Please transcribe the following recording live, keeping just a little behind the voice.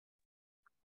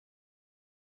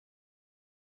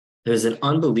There's an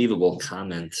unbelievable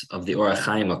comment of the Orach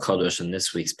Chaim HaKadosh in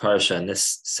this week's parsha, in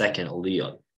this second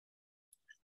aliyah.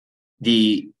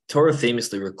 The Torah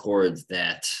famously records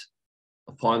that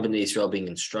upon Bnei Israel being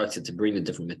instructed to bring the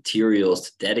different materials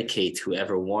to dedicate,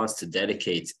 whoever wants to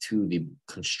dedicate to the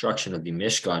construction of the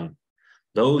Mishkan,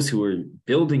 those who were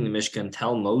building the Mishkan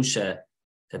tell Moshe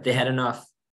that they had enough.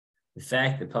 In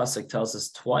fact, the pasuk tells us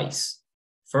twice.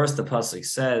 First, the pasuk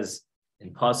says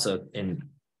in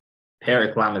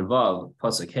Perek Lamed Vav,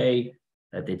 pasuk Hey,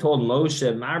 that they told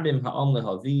Moshe, Marbim ha'am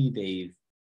lehavi, they've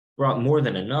brought more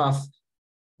than enough,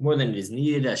 more than it is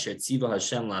needed, Asher tziva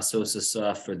Hashem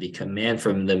la'asosasa, for the command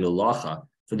from the Melacha,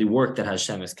 for the work that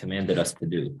Hashem has commanded us to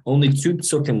do. Only two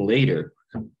psukim later,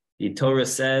 the Torah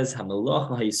says,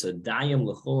 HaMelacha ha'yisadayim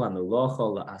l'chol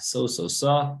ha'melacha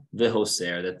la'asosasa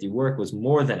v'hoser, that the work was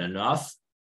more than enough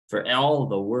for all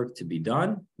the work to be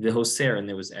done, v'hoser, and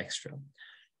there was extra.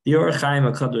 The Orach Chaim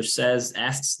HaKadosh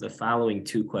asks the following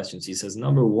two questions. He says,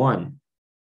 number one,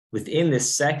 within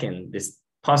this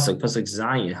pasuk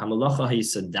Zayin, Hamalacha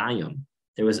Hayisadayim,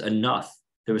 there was enough,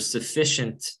 there was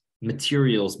sufficient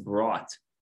materials brought.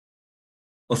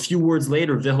 A few words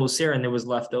later, V'hoser, and there was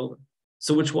left over.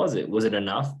 So which was it? Was it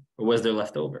enough, or was there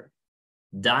left over?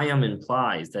 Dayam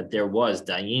implies that there was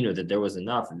dayinu, that there was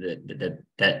enough,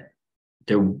 that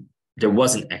there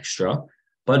wasn't extra,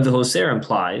 but V'hoser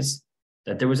implies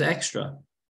that there was extra.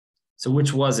 So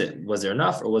which was it? Was there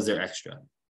enough or was there extra?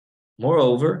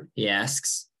 Moreover, he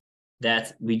asks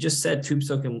that we just said two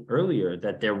psukim earlier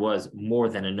that there was more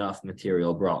than enough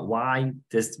material brought. Why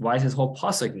is this whole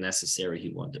pasuk necessary, he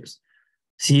wonders.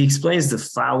 So he explains the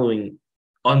following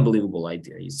unbelievable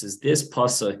idea. He says this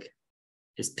pasuk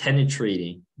is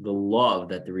penetrating the love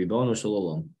that the Ribono Shel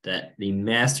Olam, that the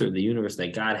master of the universe,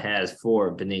 that God has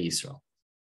for Bnei Yisrael.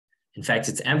 In fact,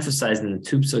 it's emphasized in the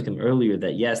two psukim earlier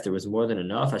that yes, there was more than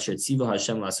enough. Asher tziva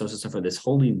Hashem la'asosasa, for this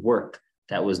holy work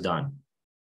that was done.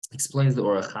 Explains the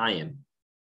Orach Chaim.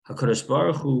 HaKadosh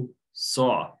Baruch Hu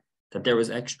saw that there was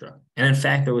extra, and in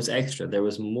fact, there was extra. There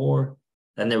was more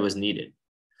than there was needed.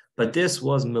 But this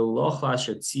was Melocha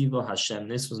Asher tziva Hashem.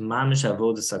 This was Mamish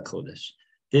Avodas HaKodesh.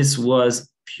 This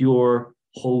was pure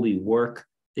holy work.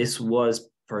 This was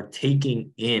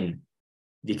partaking in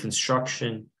the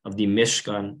construction of the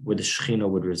Mishkan where the Shekhinah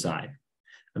would reside.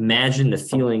 Imagine the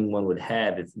feeling one would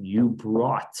have if you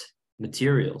brought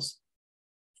materials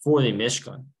for the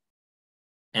Mishkan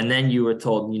and then you were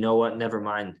told, you know what, never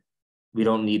mind, we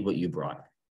don't need what you brought.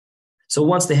 So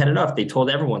once they had enough, they told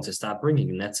everyone to stop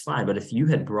bringing, and that's fine. But if you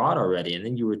had brought already and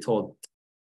then you were told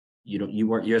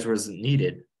yours wasn't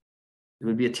needed, it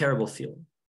would be a terrible feeling,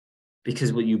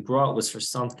 because what you brought was for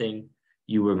something.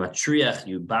 You were matriach,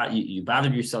 you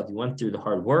bothered yourself, you went through the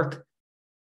hard work,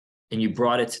 and you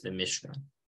brought it to the Mishkan.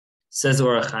 Says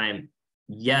Orach Chaim,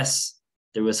 yes,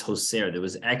 there was hoser, there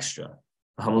was extra.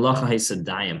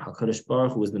 HaKadosh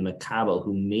Baruch Hu was the Makabel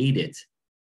who made it,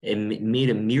 and made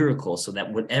a miracle so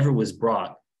that whatever was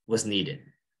brought was needed.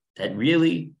 That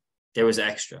really, there was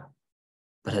extra.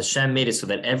 But Hashem made it so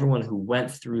that everyone who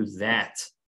went through that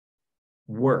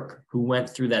work, who went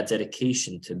through that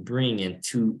dedication to bring and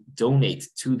to donate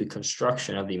to the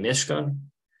construction of the Mishkan,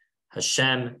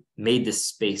 Hashem made the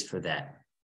space for that.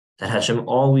 That Hashem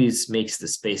always makes the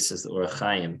space, says the Orach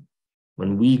Chaim.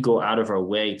 When we go out of our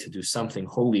way to do something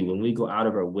holy, when we go out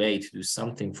of our way to do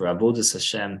something for Avodas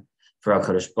Hashem, for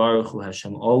HaKadosh Baruch Hu,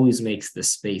 Hashem always makes the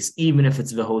space, even if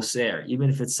it's v'hoser, even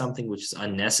if it's something which is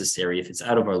unnecessary, if it's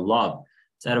out of our love,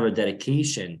 it's out of our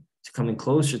dedication to coming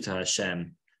closer to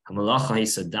Hashem.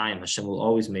 Hashem will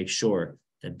always make sure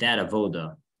that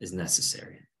avoda is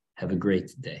necessary. Have a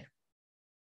great day.